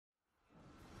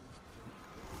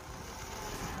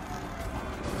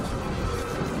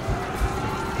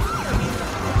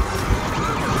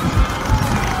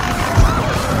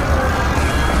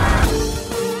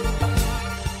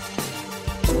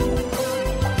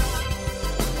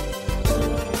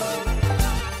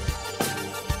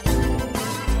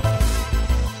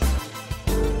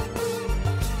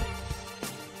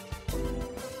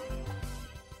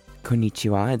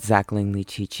Konnichiwa, it's Zach Langley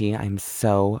Chichi. I'm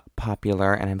so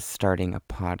popular and I'm starting a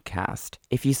podcast.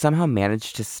 If you somehow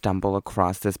managed to stumble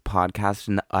across this podcast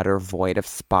in the utter void of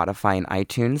Spotify and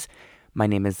iTunes, my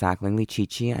name is Zach Langley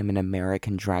Chichi. I'm an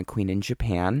American drag queen in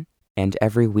Japan. And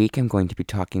every week I'm going to be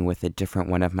talking with a different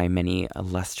one of my many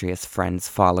illustrious friends,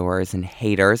 followers, and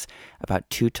haters about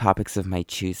two topics of my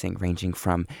choosing, ranging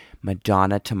from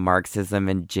Madonna to Marxism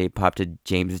and J-pop to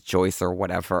James Joyce or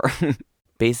whatever.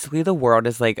 Basically, the world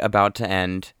is about to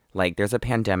end. There's a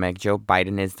pandemic. Joe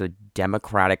Biden is the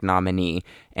Democratic nominee,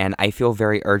 and I feel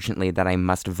very urgently that I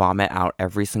must vomit out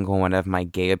every single one of my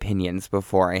gay opinions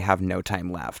before I have no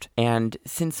time left. And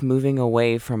since moving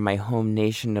away from my home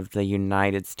nation of the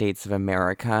United States of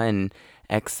America and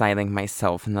exiling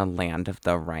myself in the land of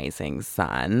the rising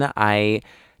sun, I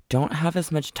don't have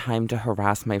as much time to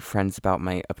harass my friends about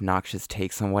my obnoxious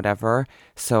takes on whatever,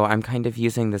 so I'm kind of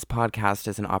using this podcast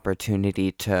as an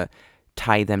opportunity to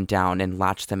tie them down and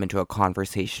latch them into a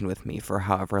conversation with me for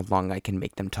however long I can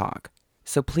make them talk.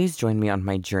 So please join me on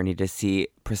my journey to see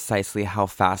precisely how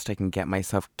fast I can get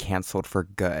myself canceled for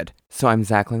good. So I'm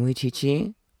Zach Langley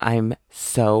Chichi, I'm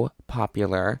so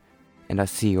popular, and I'll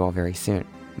see you all very soon.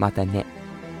 Mata ne.